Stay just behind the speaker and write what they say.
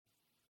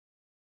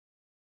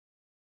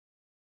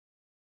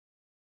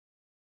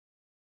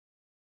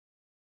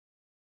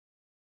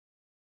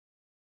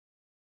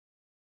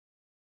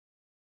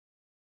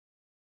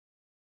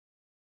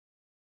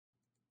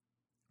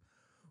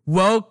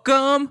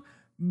Welcome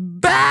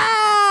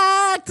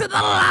back to the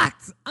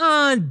Locked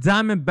On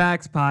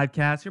Diamondbacks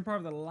podcast. You're part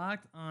of the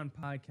Locked On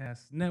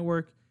Podcast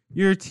Network,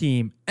 your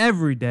team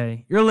every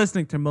day. You're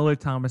listening to Miller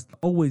Thomas, the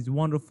always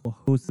wonderful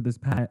host of this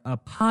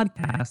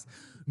podcast.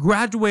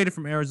 Graduated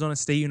from Arizona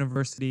State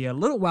University a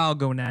little while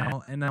ago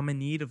now, and I'm in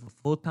need of a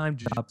full-time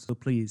job, so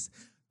please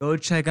go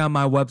check out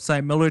my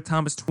website,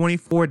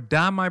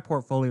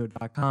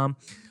 millerthomas24.myportfolio.com.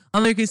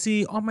 On there, you can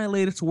see all my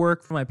latest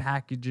work, from my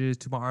packages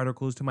to my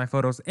articles to my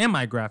photos and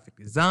my graphic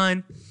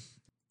design.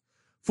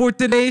 For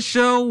today's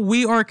show,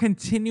 we are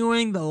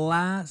continuing the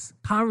last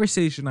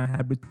conversation I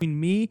had between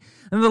me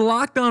and the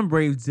Locked On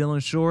Braves,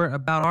 Dylan Shore,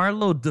 about our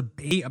little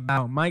debate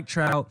about Mike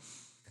Trout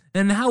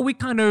and how we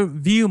kind of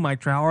view Mike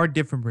Trout, our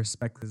different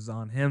perspectives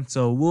on him.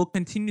 So we'll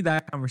continue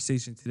that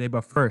conversation today.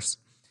 But first,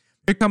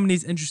 your company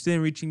is interested in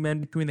reaching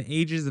men between the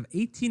ages of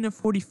 18 and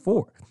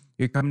 44.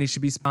 Your company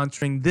should be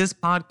sponsoring this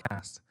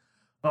podcast.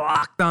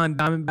 Locked On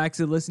Diamondbacks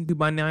are listened to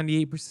by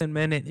 98%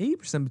 men and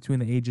 80% between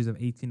the ages of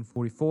 18 and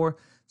 44.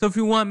 So if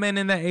you want men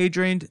in that age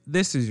range,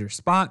 this is your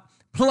spot.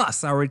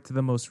 Plus, I rate to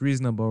the most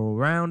reasonable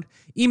round.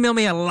 Email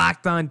me at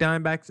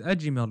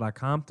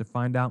lockedondiamondbacks@gmail.com to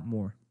find out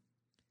more.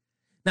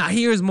 Now,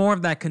 here's more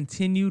of that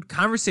continued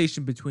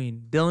conversation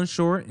between Dylan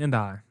Shore and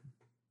I.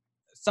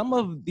 Some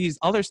of these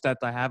other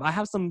stats I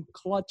have some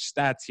clutch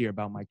stats here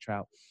about Mike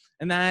Trout.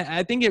 And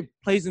I think it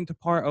plays into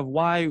part of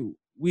why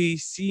we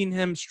seen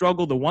him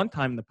struggle the one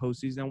time in the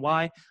postseason,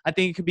 why I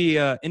think it could be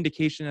an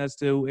indication as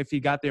to if he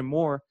got there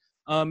more,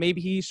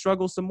 maybe he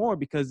struggles some more,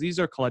 because these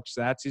are clutch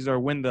stats. These are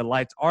when the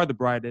lights are the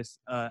brightest,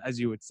 as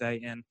you would say.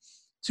 And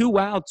 2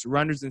 outs,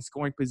 runners in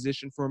scoring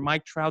position for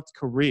Mike Trout's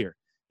career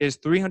is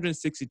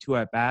 362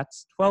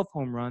 at-bats, 12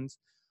 home runs,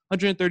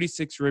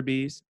 136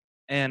 ribbies,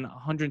 and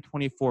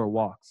 124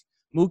 walks.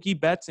 Mookie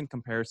Betts, in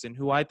comparison,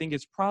 who I think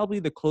is probably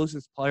the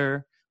closest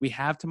player we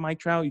have to Mike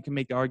Trout. You can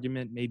make the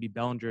argument maybe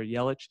Bellinger or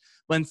Yelich.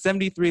 But in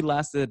 73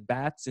 last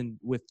at-bats and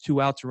with 2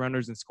 outs,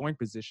 runners in scoring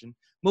position,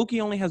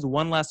 Mookie only has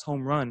 1 less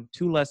home run,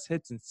 2 less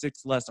hits, and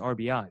 6 less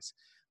RBIs.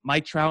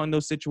 Mike Trout in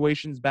those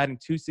situations batting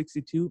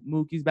 262,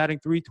 Mookie's batting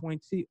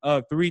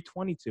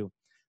 322.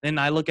 Then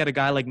I look at a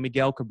guy like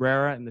Miguel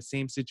Cabrera in the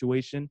same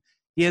situation.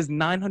 He has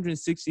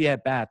 960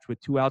 at-bats with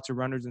 2 outs,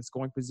 runners in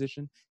scoring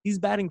position. He's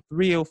batting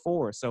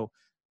 304. So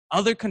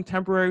other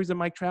contemporaries of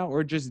Mike Trout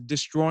are just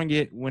destroying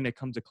it when it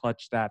comes to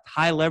clutch stats.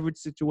 High leverage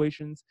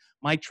situations,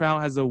 Mike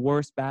Trout has a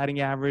worse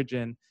batting average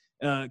and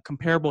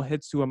comparable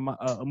hits to a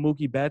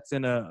Mookie Betts,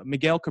 and a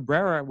Miguel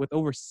Cabrera with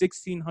over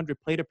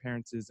 1,600 plate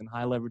appearances in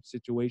high leverage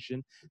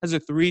situation has a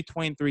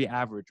 323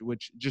 average,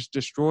 which just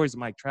destroys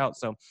Mike Trout.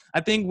 So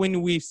I think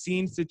when we've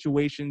seen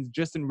situations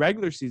just in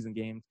regular season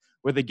games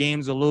where the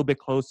game's a little bit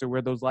closer,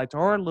 where those lights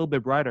are a little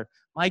bit brighter,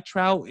 Mike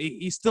Trout,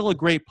 he's still a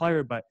great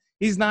player, but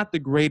he's not the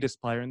greatest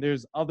player. And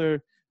there's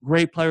other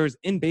great players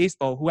in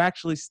baseball who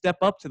actually step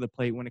up to the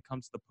plate when it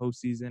comes to the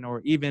postseason or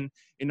even,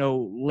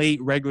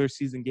 late regular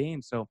season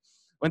games. So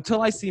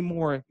until I see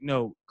more,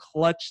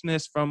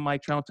 clutchness from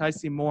Mike Trout, until I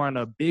see more on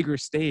a bigger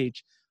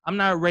stage, I'm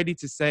not ready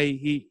to say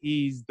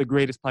he's the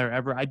greatest player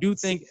ever. I do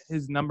think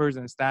his numbers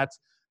and stats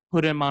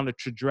put him on a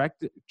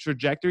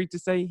trajectory to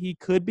say he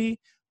could be.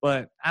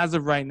 But as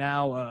of right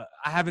now,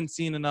 I haven't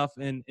seen enough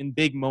in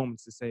big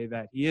moments to say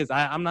that he is.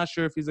 I'm not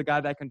sure if he's a guy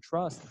that can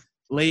trust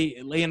lay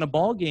in a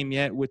ball game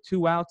yet with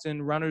 2 outs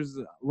and runners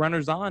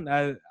on.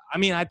 I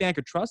think I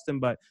could trust him,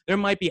 but there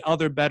might be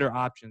other better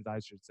options, I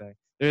should say.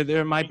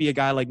 There might be a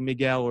guy like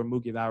Miguel or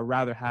Mookie that I would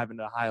rather have in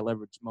a high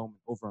leverage moment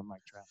over a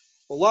Mike Trout.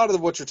 A lot of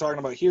what you're talking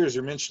about here is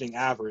you're mentioning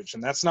average,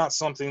 and that's not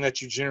something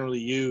that you generally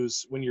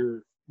use when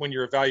you're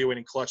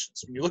evaluating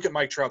clutchness. When you look at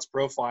Mike Trout's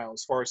profile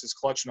as far as his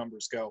clutch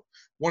numbers go,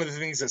 one of the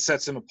things that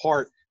sets him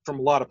apart from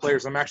a lot of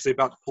players, I'm actually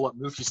about to pull up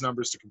Mookie's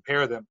numbers to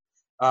compare them.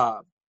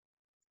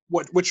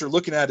 What you're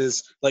looking at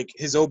is like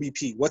his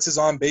OBP. What's his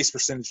on-base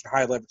percentage in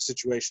high leverage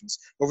situations?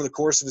 Over the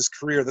course of his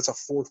career, that's a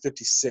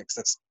 456.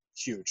 That's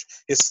huge.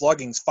 His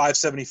slugging's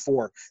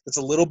 574. That's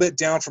a little bit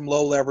down from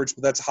low leverage,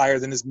 but that's higher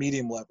than his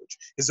medium leverage.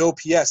 His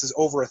OPS is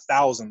over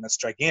 1,000. That's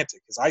gigantic.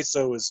 His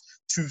ISO is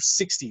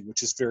 260,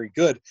 which is very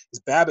good.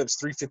 His BABIP's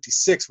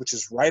 356, which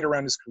is right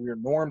around his career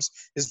norms.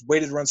 His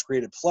weighted runs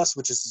created plus,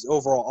 which is his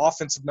overall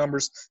offensive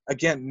numbers.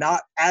 Again,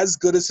 not as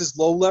good as his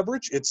low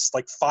leverage. It's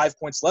like 5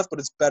 points left, but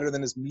it's better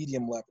than his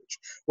medium leverage.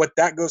 What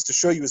that goes to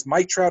show you is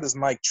Mike Trout is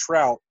Mike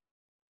Trout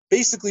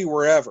basically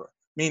wherever.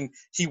 I mean,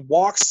 he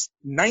walks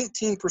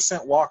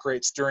 19% walk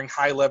rates during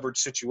high leverage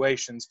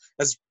situations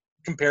as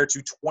compared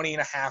to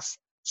 20.5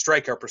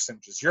 strikeout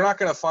percentages. You're not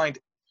going to find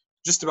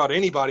just about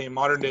anybody in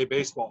modern day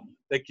baseball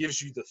that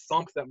gives you the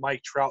thump that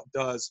Mike Trout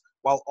does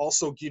while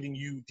also giving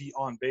you the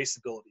on base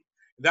ability.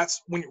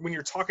 That's when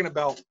you're talking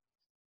about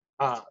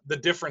the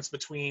difference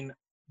between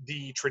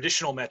the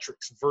traditional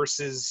metrics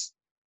versus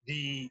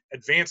the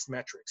advanced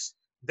metrics.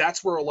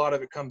 That's where a lot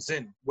of it comes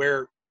in,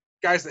 where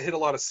guys that hit a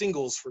lot of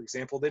singles, for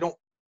example, they're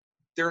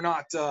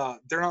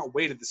not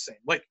weighted the same.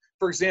 Like,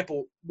 for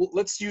example,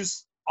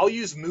 I'll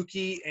use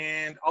Mookie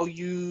and I'll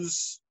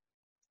use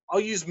I'll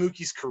use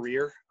Mookie's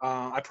career.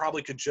 I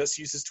probably could just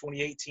use his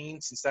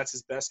 2018 since that's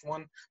his best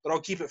one, but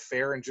I'll keep it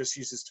fair and just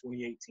use his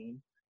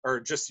 2018 or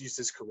just use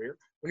his career.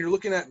 When you're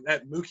looking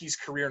at Mookie's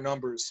career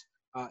numbers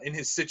in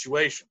his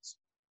situations,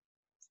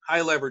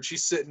 high leverage,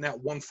 he's sitting at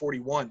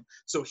 141.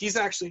 So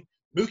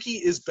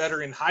Mookie is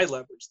better in high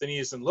leverage than he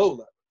is in low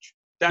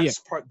leverage.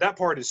 That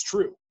part is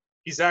true.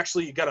 He's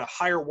actually got a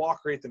higher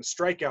walk rate than a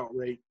strikeout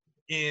rate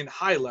in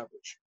high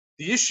leverage.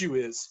 The issue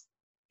is,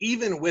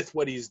 even with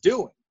what he's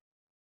doing,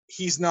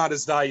 he's not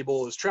as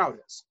valuable as Trout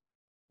is.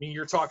 I mean,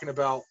 you're talking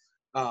about,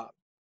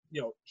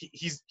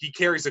 he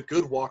carries a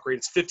good walk rate.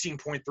 It's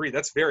 15.3.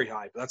 That's very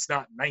high, but that's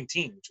not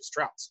 19, which is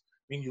Trout's.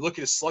 I mean, you look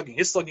at his slugging.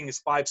 His slugging is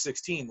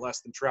 516, less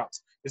than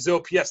Trout's. His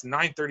OPS,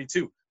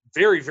 932.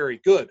 Very,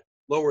 very good,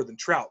 lower than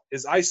Trout.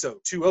 His ISO,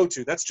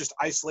 202. That's just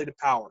isolated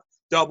power.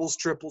 Doubles,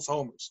 triples,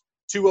 homers.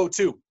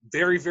 202,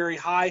 very, very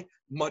high,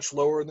 much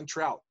lower than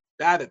Trout.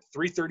 Batted,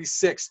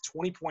 336,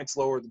 20 points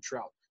lower than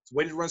Trout. His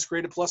weighted runs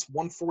created plus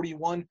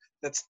 141,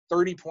 that's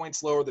 30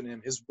 points lower than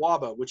him. His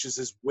WABA, which is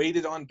his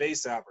weighted on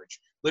base average,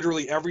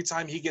 literally every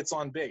time he gets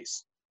on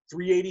base,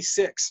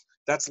 386,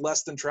 that's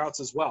less than Trout's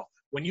as well.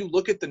 When you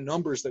look at the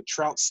numbers that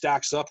Trout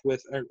stacks up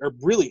with, or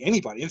really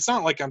anybody, it's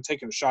not like I'm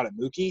taking a shot at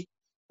Mookie.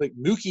 Like,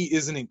 Mookie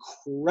is an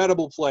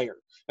incredible player.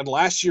 And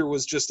last year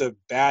was just a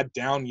bad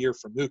down year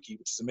for Mookie,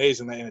 which is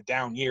amazing that in a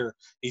down year,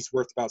 he's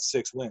worth about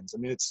 6 wins. I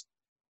mean,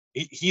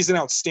 he's an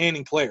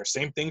outstanding player.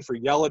 Same thing for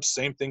Yelich,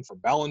 same thing for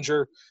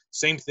Bellinger,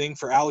 same thing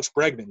for Alex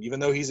Bregman.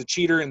 Even though he's a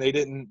cheater and they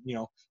didn't,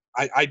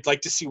 I'd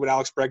like to see what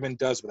Alex Bregman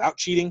does without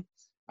cheating.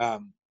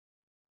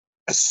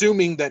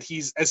 Assuming that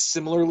he's as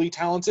similarly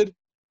talented,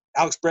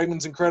 Alex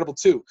Bregman's incredible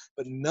too.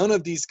 But none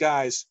of these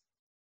guys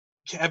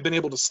have been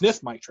able to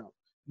sniff Mike Trout.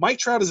 Mike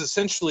Trout is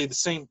essentially the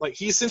same. Like,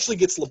 he essentially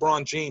gets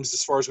LeBron James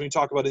as far as when you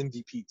talk about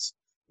MVPs.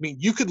 I mean,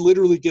 you could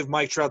literally give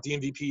Mike Trout the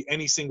MVP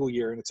any single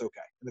year, and it's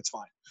okay, and it's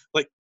fine.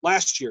 Like,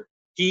 last year,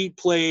 he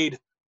played,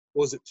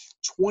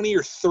 20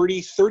 or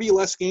 30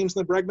 less games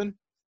than Bregman.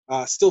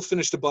 Still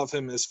finished above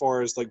him as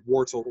far as, like,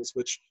 WAR totals,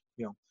 which,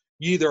 you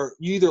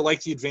either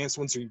like the advanced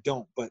ones or you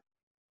don't. But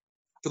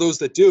for those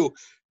that do,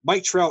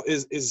 Mike Trout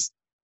is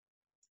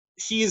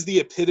the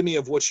epitome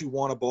of what you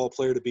want a ball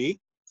player to be.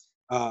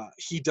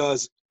 He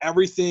does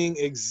everything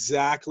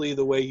exactly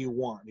the way you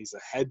want. He's a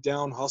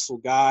head-down hustle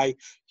guy.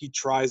 He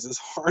tries as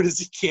hard as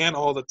he can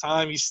all the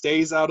time. He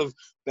stays out of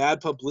bad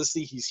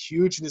publicity. He's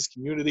huge in his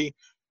community.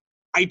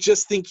 I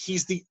just think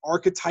he's the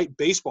archetype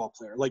baseball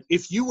player. Like,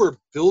 if you were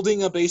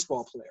building a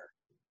baseball player,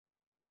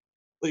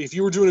 like if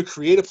you were doing a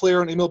creative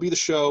player on MLB The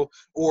Show,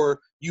 or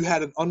you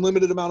had an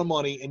unlimited amount of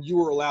money and you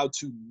were allowed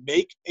to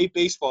make a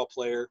baseball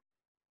player,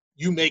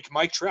 you make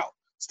Mike Trout.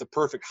 It's the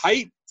perfect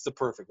height. It's the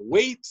perfect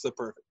weight. It's the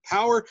perfect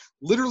power.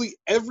 Literally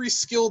every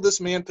skill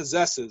this man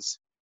possesses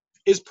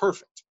is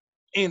perfect.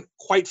 And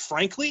quite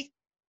frankly,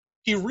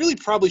 he really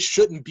probably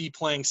shouldn't be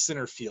playing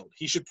center field.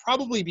 He should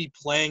probably be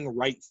playing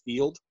right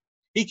field.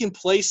 He can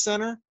play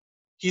center.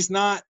 He's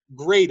not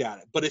great at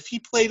it. But if he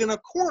played in a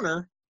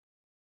corner,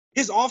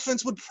 his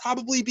offense would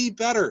probably be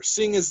better,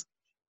 seeing as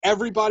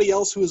everybody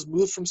else who has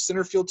moved from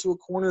center field to a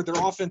corner,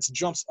 their offense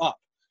jumps up.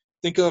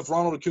 Think of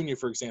Ronald Acuna,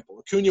 for example.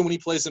 Acuna, when he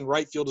plays in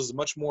right field, is a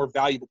much more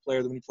valuable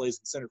player than when he plays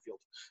in center field.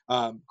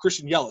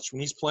 Christian Yelich, when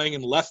he's playing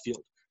in left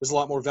field, is a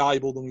lot more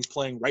valuable than when he's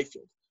playing right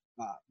field.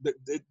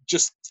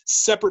 Just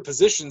separate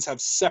positions have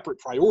separate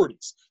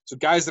priorities. So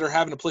guys that are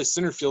having to play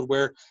center field,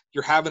 where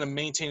you're having to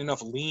maintain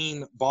enough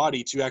lean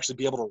body to actually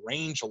be able to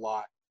range a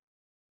lot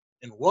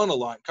and run a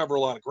lot and cover a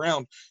lot of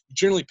ground, you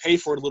generally pay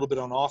for it a little bit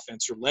on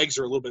offense. Your legs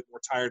are a little bit more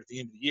tired at the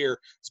end of the year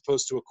as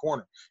opposed to a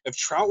corner. If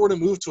Trout were to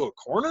move to a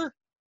corner,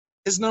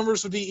 his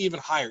numbers would be even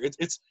higher.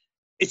 It's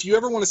if you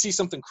ever want to see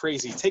something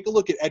crazy, take a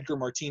look at Edgar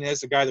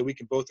Martinez, a guy that we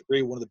can both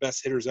agree one of the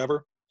best hitters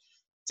ever.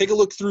 Take a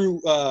look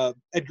through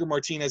Edgar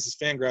Martinez's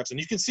Fangraphs, and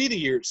you can see the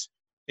years,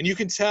 and you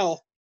can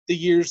tell the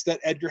years that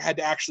Edgar had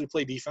to actually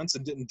play defense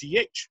and didn't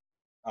DH.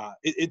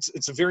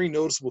 It's a very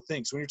noticeable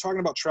thing. So when you're talking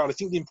about Trout, I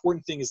think the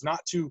important thing is not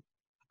to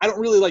 – I don't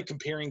really like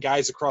comparing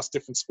guys across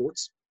different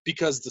sports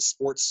because the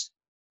sports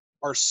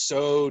are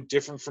so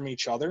different from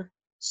each other.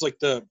 It's like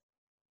the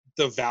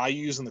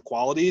values and the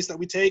qualities that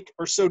we take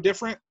are so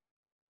different.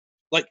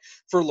 Like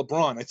for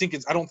LeBron,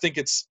 I don't think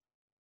it's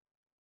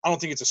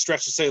a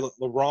stretch to say that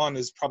LeBron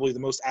is probably the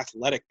most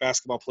athletic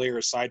basketball player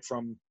aside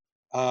from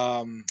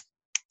what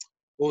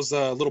was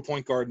the little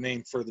point guard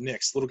name for the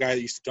Knicks? Little guy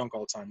that used to dunk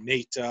all the time.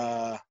 Nate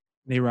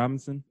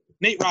Robinson.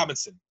 Nate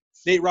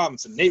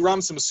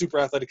Robinson was super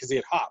athletic because he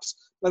had hops.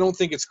 But I don't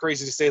think it's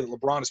crazy to say that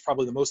LeBron is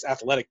probably the most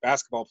athletic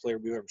basketball player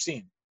we've ever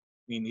seen.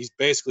 I mean, he's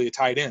basically a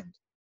tight end.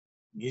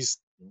 He's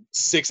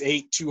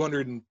 6'8",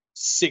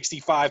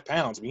 265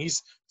 pounds. I mean,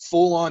 he's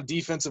full-on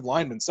defensive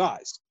lineman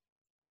sized.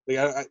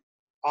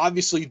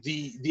 Obviously,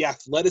 the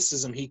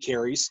athleticism he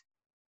carries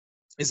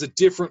is a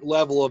different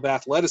level of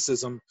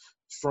athleticism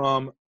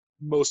from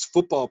most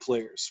football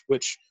players,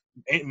 which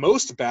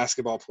most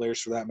basketball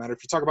players, for that matter.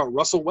 If you talk about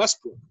Russell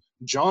Westbrook,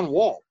 John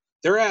Wall,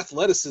 their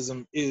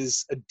athleticism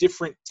is a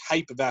different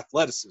type of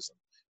athleticism.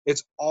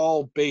 It's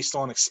all based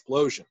on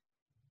explosion.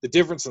 The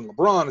difference in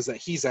LeBron is that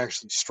he's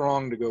actually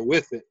strong to go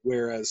with it,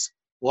 whereas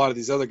a lot of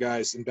these other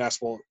guys in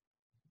basketball,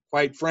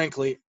 quite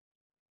frankly,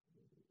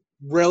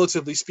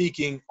 relatively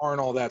speaking, aren't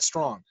all that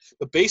strong.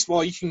 But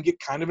baseball, you can get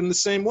kind of in the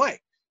same way.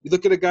 You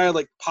look at a guy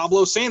like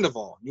Pablo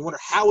Sandoval, you wonder,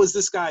 how is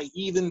this guy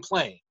even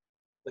playing?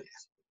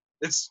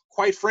 It's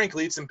quite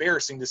frankly, it's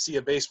embarrassing to see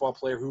a baseball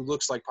player who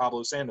looks like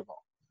Pablo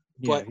Sandoval.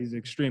 Yeah, he's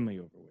extremely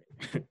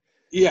overweight.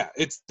 Yeah,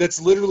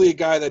 that's literally a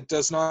guy that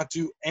does not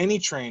do any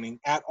training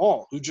at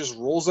all, who just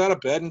rolls out of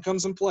bed and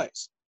comes and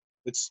plays.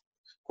 It's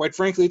quite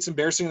frankly, it's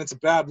embarrassing and it's a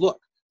bad look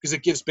because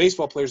it gives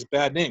baseball players a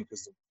bad name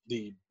because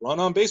the run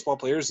on baseball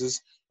players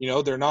is,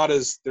 they're not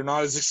as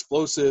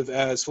explosive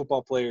as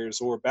football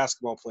players or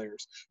basketball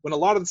players. When a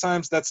lot of the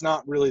times that's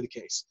not really the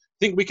case. I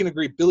think we can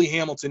agree Billy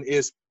Hamilton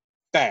is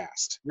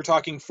fast. You're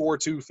talking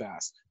 4.2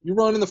 fast. You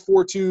run in the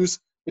 4.2s,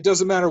 it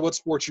doesn't matter what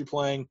sport you're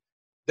playing,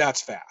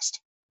 that's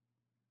fast.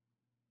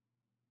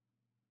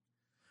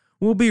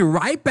 We'll be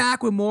right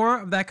back with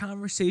more of that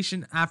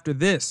conversation after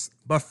this.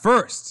 But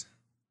first,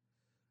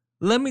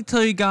 let me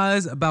tell you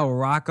guys about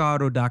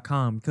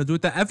rockauto.com, because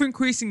with the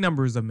ever-increasing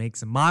numbers of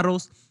makes and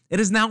models, it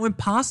is now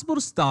impossible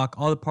to stock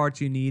all the parts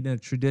you need in a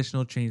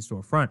traditional chain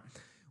store front.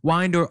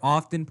 Why endure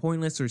often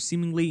pointless or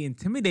seemingly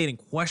intimidating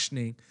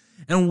questioning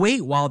and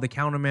wait while the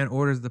counterman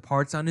orders the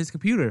parts on his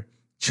computer,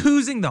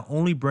 choosing the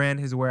only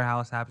brand his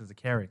warehouse happens to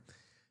carry?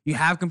 You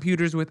have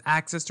computers with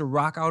access to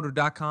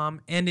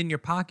rockauto.com and in your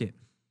pocket.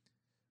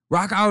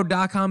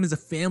 RockAuto.com is a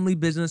family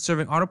business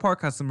serving auto part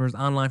customers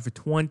online for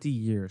 20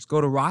 years. Go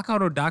to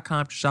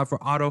RockAuto.com to shop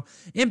for auto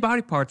and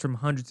body parts from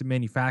hundreds of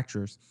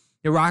manufacturers.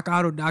 The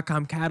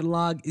RockAuto.com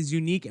catalog is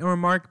unique and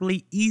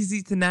remarkably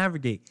easy to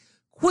navigate.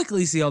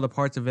 Quickly see all the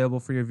parts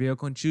available for your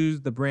vehicle and choose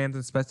the brands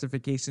and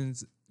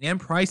specifications and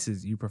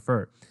prices you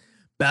prefer.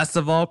 Best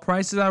of all,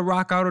 prices at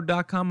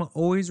RockAuto.com are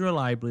always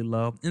reliably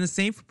low and the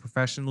same for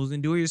professionals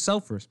and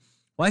do-it-yourselfers.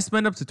 Why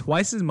spend up to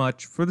twice as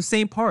much for the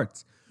same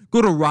parts?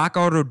 Go to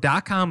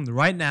rockauto.com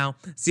right now.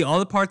 See all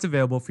the parts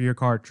available for your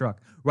car or truck.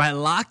 Right,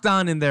 locked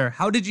on in there.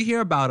 How did you hear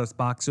about us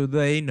box so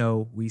they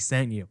know we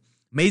sent you?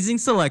 Amazing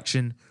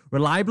selection,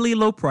 reliably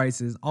low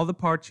prices, all the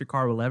parts your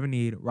car will ever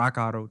need.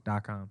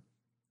 rockauto.com.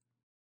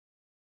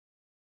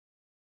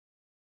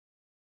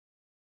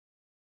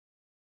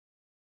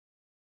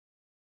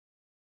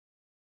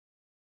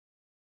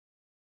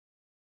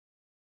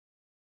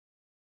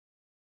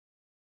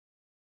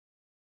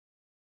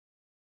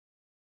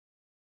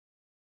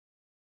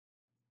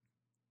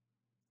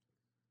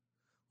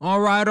 All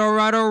right.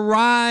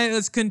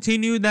 Let's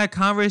continue that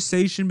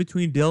conversation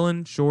between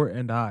Dylan Short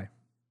and I.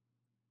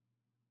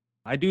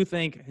 I do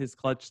think his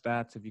clutch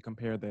stats, if you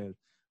compare the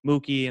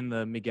Mookie and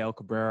the Miguel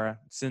Cabrera,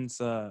 since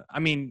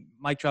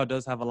Mike Trout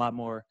does have a lot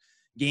more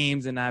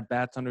games and at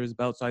bats under his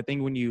belt. So I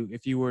think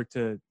if you were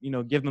to,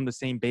 give them the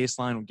same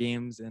baseline of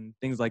games and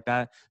things like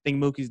that, I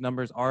think Mookie's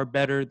numbers are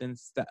better than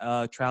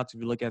Trout's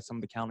if you look at some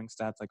of the counting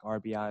stats like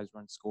RBIs,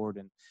 runs scored,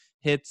 and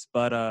hits.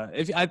 But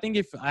if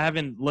I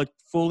haven't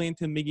looked fully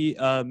into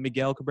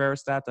Miguel Cabrera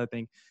stats, I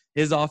think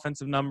his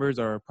offensive numbers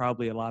are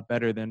probably a lot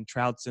better than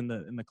Trout's in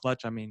the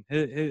clutch. I mean,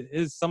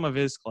 some of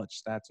his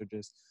clutch stats are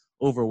just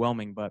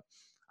overwhelming. But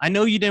I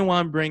know you didn't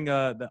want to bring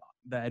the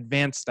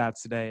advanced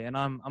stats today, and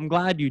I'm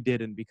glad you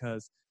didn't,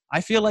 because I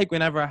feel like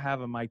whenever I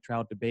have a Mike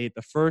Trout debate,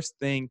 the first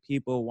thing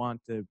people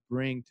want to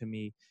bring to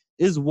me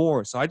is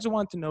WAR. So I just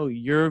want to know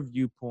your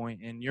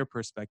viewpoint and your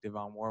perspective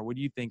on WAR. What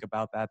do you think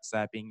about that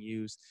stat being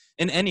used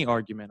in any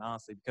argument,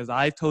 honestly? Because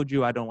I told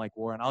you I don't like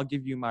WAR, and I'll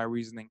give you my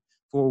reasoning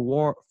for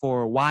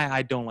why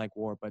I don't like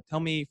WAR. But tell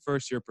me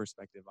first your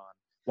perspective on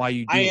why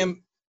you do.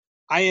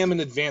 I am an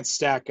advanced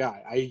stat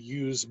guy. I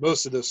use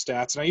most of those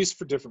stats, and I use it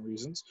for different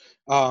reasons.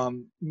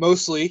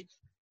 Mostly,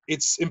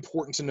 it's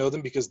important to know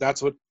them because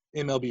that's what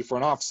MLB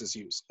front offices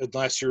use,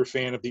 unless you're a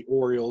fan of the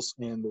Orioles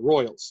and the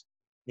Royals.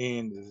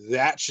 And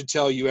that should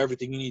tell you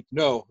everything you need to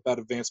know about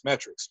advanced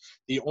metrics.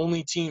 The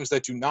only teams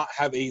that do not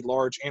have a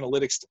large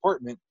analytics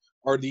department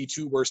are the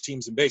two worst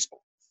teams in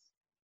baseball.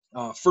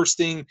 First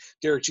thing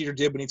Derek Jeter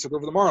did when he took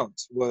over the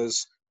Marlins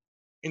was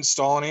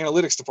install an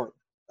analytics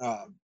department.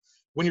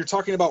 When you're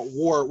talking about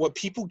WAR, what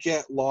people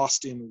get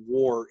lost in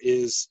WAR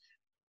is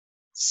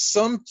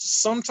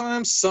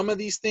sometimes some of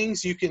these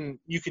things you can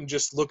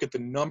just look at the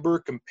number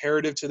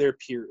comparative to their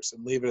peers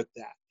and leave it at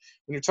that.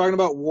 When you're talking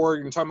about WAR,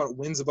 you're talking about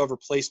wins above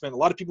replacement. A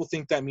lot of people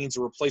think that means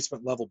a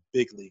replacement level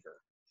big leaguer,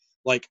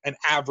 like an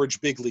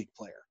average big league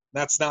player.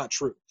 That's not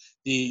true.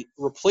 The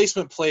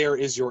replacement player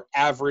is your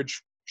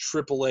average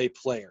AAA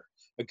player,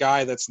 a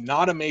guy that's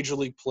not a major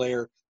league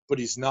player, but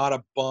he's not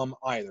a bum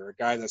either. A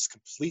guy that's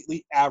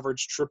completely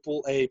average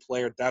AAA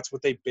player. That's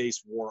what they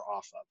base WAR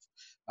off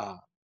of.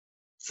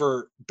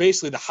 For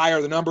basically, the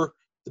higher the number,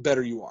 the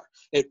better you are.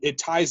 It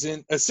ties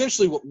in.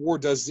 Essentially, what WAR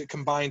does is it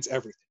combines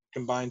everything. It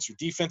combines your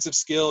defensive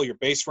skill, your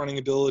base running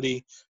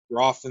ability,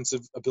 your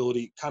offensive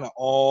ability, kind of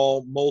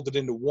all molded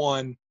into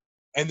one,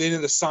 and then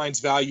it assigns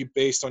value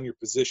based on your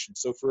position.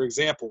 So, for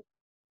example,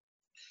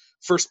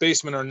 first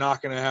basemen are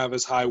not going to have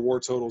as high WAR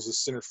totals as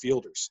center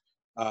fielders,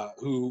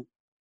 who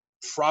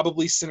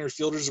Probably center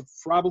fielders are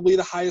probably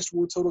the highest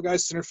WAR total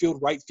guys. Center field,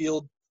 right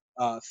field,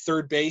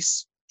 third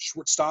base,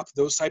 shortstop,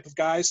 those type of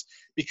guys,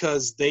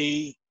 because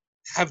they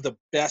have the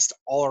best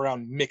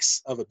all-around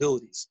mix of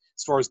abilities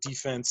as far as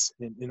defense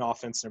and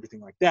offense and everything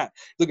like that.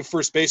 Look at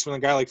first baseman, a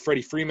guy like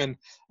Freddie Freeman.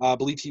 I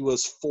believe he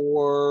was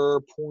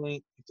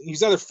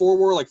he's either 4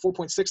 WAR, like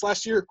 4.6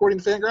 last year, according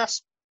to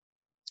Fangraphs.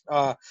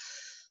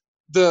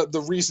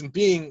 The reason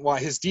being why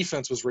his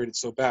defense was rated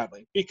so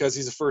badly, because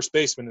he's a first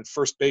baseman, and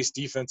first base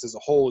defense as a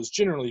whole is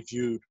generally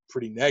viewed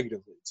pretty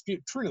negatively.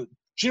 It's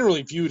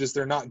generally viewed as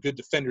they're not good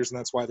defenders, and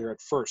that's why they're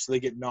at first. So they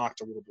get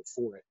knocked a little bit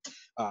for it.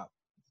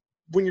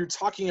 When you're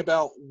talking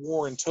about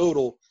WAR in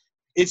total,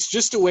 it's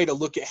just a way to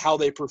look at how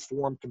they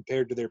perform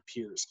compared to their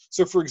peers.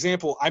 So, for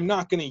example, I'm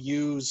not going to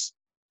use,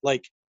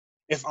 like,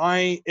 if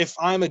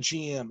I'm a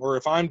GM, or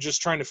if I'm just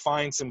trying to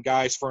find some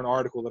guys for an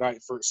article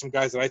for some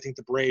guys that I think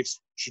the Braves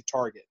should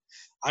target,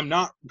 I'm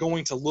not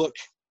going to look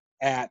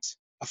at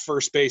a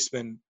first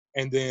baseman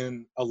and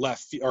then a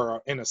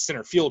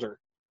center fielder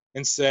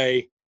and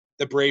say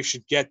the Braves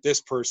should get this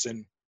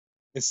person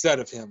instead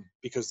of him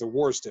because their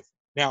WAR is different.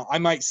 Now, I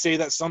might say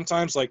that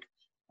sometimes, like,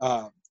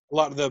 a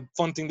lot of the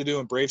fun thing to do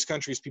in Braves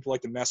country is people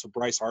like to mess with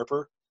Bryce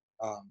Harper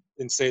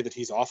and say that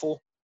he's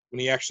awful when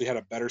he actually had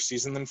a better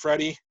season than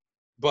Freddie.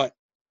 But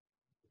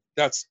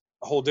that's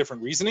a whole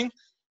different reasoning.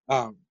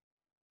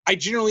 I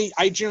generally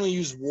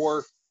use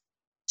WAR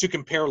to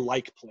compare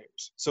like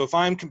players. So if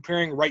I'm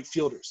comparing right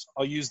fielders,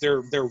 I'll use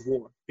their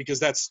WAR, because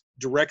that's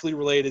directly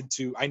related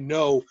to, I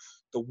know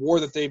the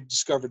WAR that they've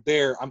discovered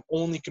there, I'm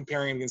only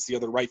comparing against the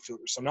other right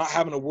fielders. So I'm not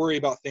having to worry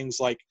about things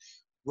like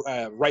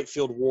right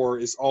field WAR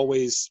is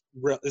always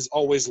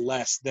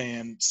less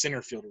than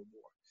center fielder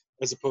WAR,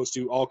 as opposed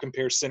to I'll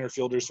compare center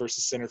fielders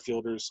versus center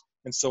fielders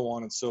and so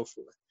on and so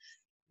forth.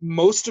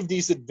 Most of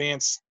these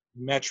advanced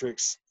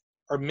metrics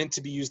are meant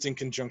to be used in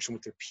conjunction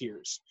with their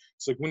peers.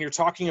 So when you're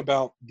talking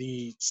about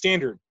the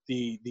standard,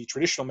 the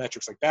traditional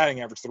metrics like batting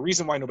average, the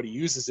reason why nobody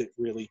uses it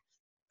really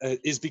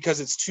is because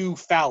it's too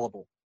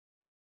fallible.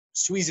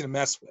 It's too easy to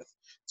mess with.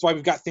 That's why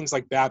we've got things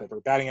like BABIP,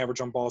 or batting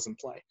average on balls in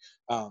play.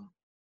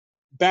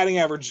 Batting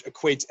average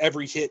equates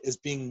every hit as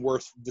being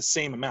worth the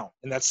same amount,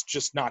 and that's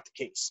just not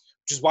the case,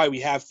 which is why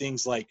we have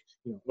things like,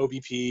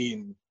 OBP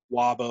and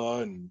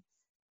WABA and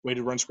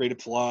weighted runs created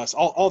plus,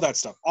 all that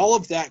stuff. All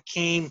of that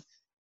came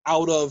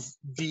out of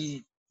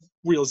the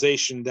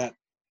realization that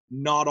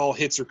not all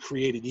hits are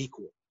created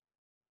equal.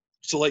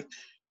 So, like,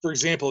 for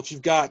example, if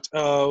you've got,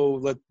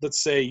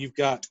 let's say you've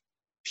got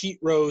Pete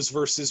Rose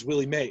versus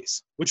Willie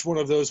Mays, which one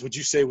of those would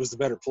you say was the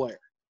better player?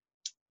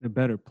 The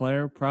better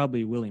player?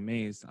 Probably Willie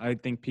Mays. I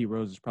think Pete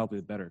Rose is probably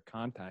the better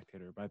contact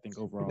hitter, but I think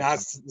overall.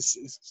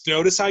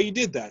 Notice how you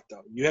did that,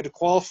 though. You had to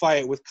qualify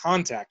it with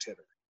contact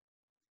hitter.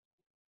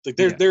 Like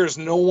there is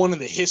no one in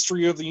the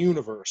history of the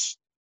universe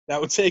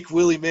that would take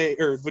Willie Mays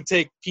or would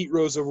take Pete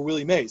Rose over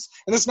Willie Mays,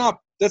 and that's not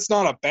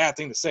a bad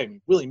thing to say. I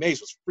mean, Willie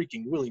Mays was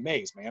freaking Willie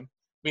Mays, man.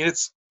 I mean,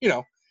 it's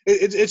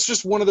it's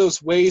just one of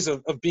those ways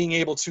of being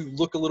able to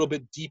look a little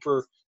bit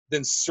deeper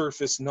than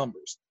surface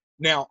numbers.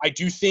 Now, I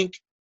do think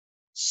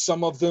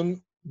some of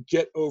them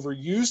get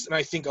overused, and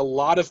I think a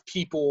lot of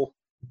people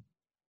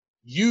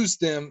use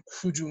them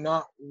who do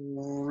not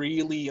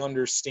really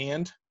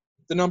understand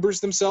the numbers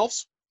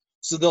themselves.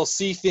 So they'll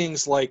see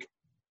things like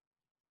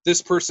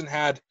this person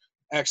had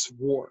X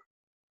WAR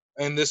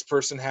and this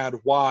person had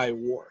Y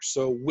WAR.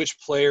 So which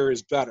player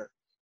is better?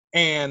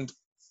 And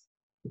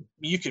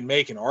you can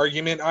make an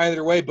argument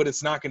either way, but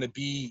it's not going to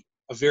be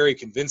a very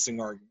convincing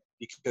argument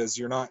because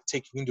you're not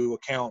taking into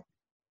account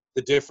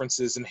the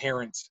differences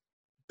inherent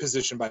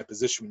position by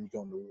position when you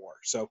go into WAR.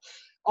 So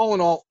all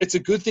in all, it's a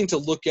good thing to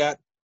look at.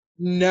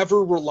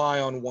 Never rely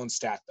on one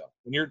stat,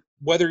 though.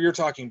 Whether you're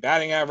talking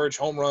batting average,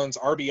 home runs,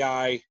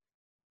 RBI,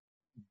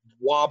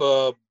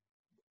 WABA,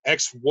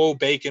 XWO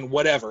bacon,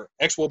 whatever,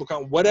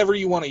 XWO, whatever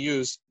you want to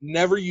use,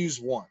 never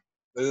use one.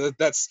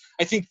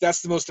 I think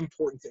that's the most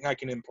important thing I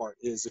can impart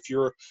is if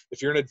you're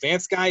an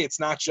advanced guy, it's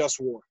not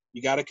just WAR.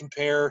 You got to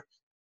compare.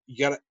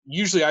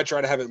 Usually I try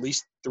to have at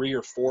least 3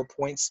 or 4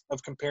 points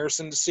of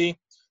comparison to see.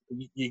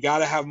 You got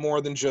to have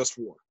more than just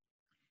WAR.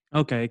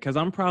 Okay, because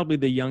I'm probably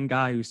the young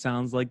guy who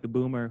sounds like the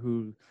boomer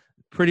who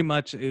pretty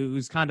much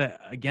who's kind of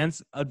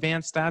against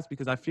advanced stats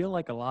because I feel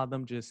like a lot of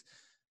them just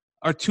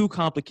are too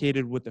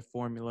complicated with the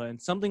formula.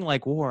 And something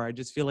like WAR, I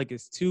just feel like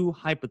it's too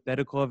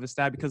hypothetical of a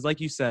stat because,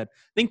 like you said,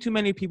 I think too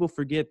many people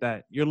forget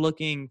that you're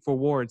looking for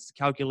WAR. It's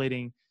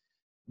calculating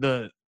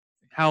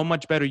how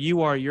much better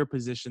you are at your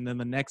position than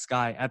the next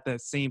guy at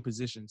that same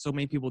position. So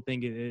many people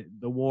think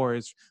the WAR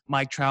is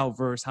Mike Trout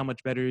versus how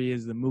much better he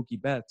is than Mookie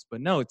Betts.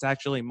 But no, it's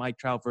actually Mike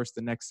Trout versus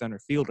the next center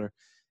fielder.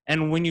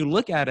 And when you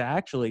look at it,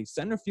 actually,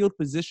 center field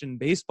position in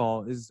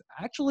baseball is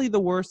actually the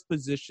worst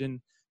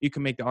position you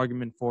can make the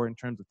argument for in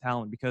terms of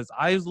talent because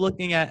I was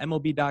looking at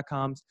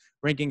MLB.com's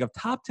ranking of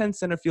top 10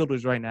 center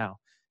fielders right now.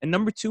 And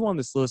number 2 on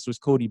this list was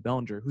Cody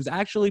Bellinger, who's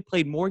actually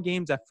played more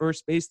games at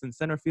first base than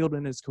center field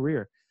in his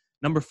career.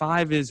 Number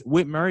 5 is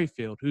Whit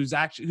Merrifield, who's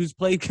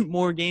played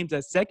more games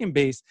at second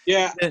base.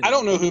 Yeah, I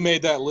don't know who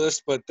made that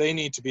list, but they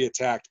need to be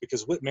attacked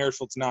because Whit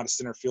Merrifield's not a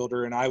center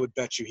fielder, and I would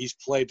bet you he's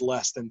played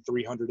less than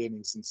 300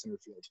 innings in center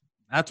field.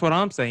 That's what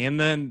I'm saying. And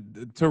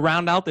then to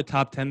round out the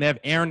top 10, they have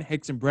Aaron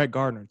Hicks and Brett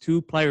Gardner,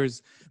 2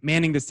 players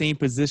manning the same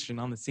position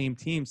on the same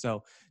team.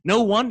 So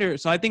no wonder.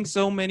 So I think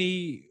so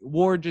many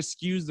WAR just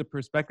skews the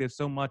perspective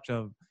so much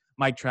of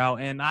Mike Trout.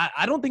 And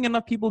I don't think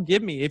enough people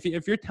give me.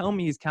 If you're telling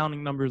me he's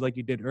counting numbers like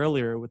you did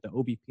earlier with the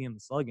OBP and the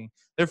slugging,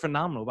 they're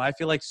phenomenal. But I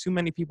feel like too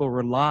many people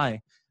rely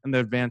on the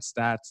advanced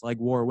stats like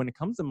WAR when it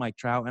comes to Mike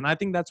Trout. And I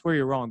think that's where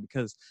you're wrong,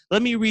 because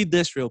let me read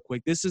this real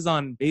quick. This is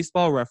on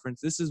Baseball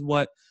Reference. This is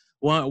what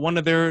one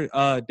of their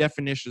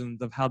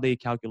definitions of how they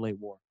calculate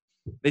WAR.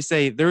 They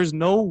say there is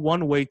no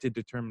one way to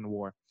determine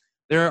WAR.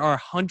 There are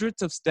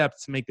hundreds of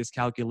steps to make this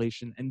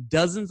calculation and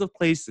dozens of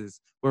places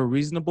where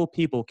reasonable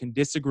people can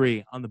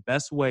disagree on the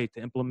best way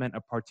to implement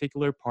a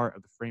particular part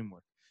of the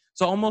framework.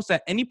 So almost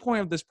at any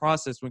point of this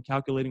process when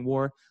calculating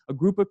WAR, a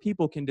group of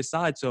people can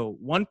decide. So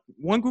one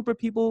group of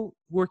people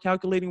who are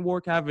calculating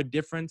WAR can have a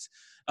difference,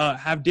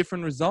 have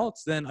different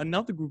results than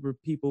another group of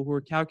people who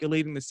are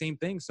calculating the same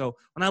thing. So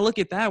when I look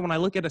at that, when I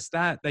look at a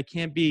stat that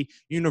can't be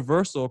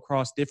universal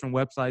across different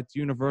websites,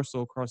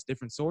 universal across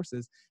different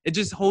sources, it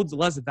just holds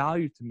less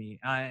value to me.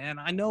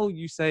 And I know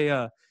you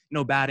say,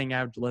 batting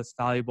average less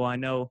valuable. I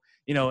know,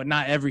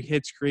 not every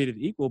hit's created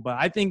equal, but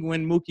I think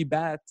when Mookie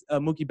Betts,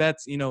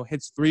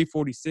 hits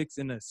 346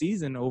 in a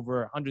season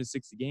over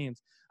 160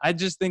 games, I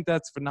just think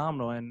that's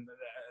phenomenal. And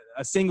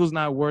a single's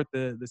not worth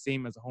the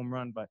same as a home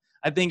run. But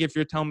I think if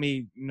you're telling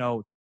me,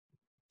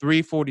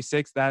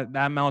 346, that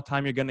amount of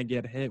time you're going to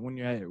get hit when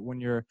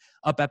you're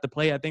up at the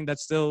plate, I think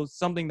that's still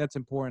something that's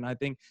important. I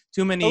think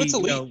too many, it's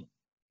elite.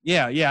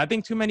 I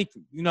think too many,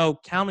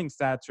 counting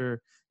stats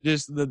are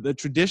just the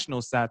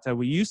traditional stats that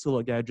we used to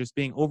look at just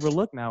being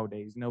overlooked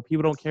nowadays.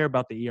 People don't care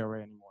about the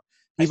ERA anymore.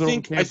 I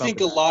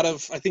think a lot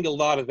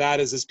of that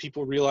is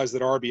people realize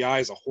that RBI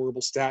is a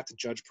horrible stat to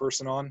judge a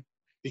person on,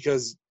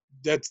 because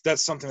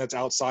that's something that's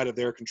outside of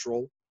their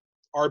control.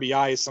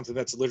 RBI is something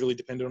that's literally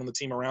dependent on the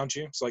team around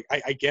you. So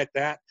I get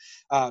that.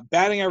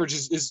 Batting average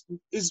is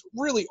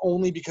really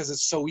only because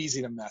it's so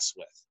easy to mess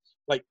with.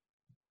 Like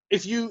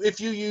if you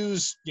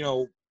use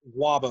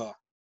WABA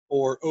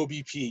or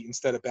OBP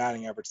instead of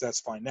batting average, that's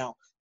fine. Now,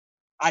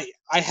 I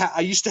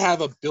used to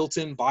have a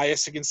built-in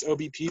bias against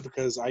OBP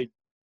because I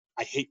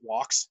hate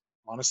walks,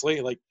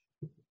 honestly. Like,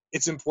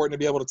 it's important to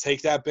be able to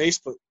take that base,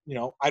 but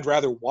I'd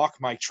rather walk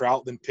Mike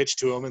Trout than pitch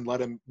to him and let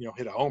him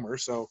hit a homer.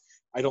 So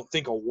I don't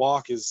think a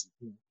walk is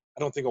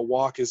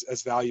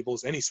as valuable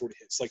as any sort of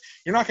hits. Like,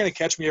 you're not going to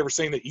catch me ever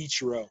saying that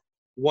Ichiro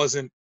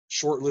wasn't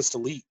short list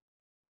elite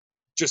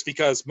just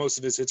because most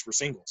of his hits were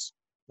singles.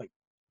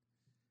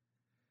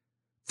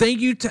 Thank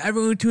you to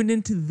everyone who tuned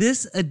into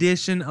this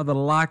edition of the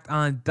Locked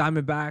On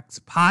Diamondbacks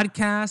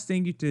podcast.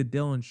 Thank you to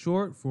Dylan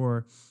Short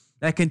for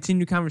that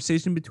continued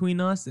conversation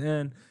between us.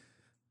 And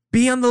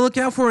be on the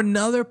lookout for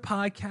another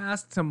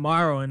podcast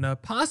tomorrow and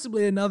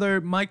possibly another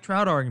Mike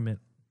Trout argument.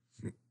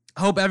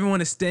 I hope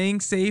everyone is staying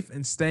safe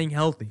and staying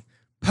healthy.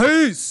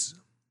 Peace!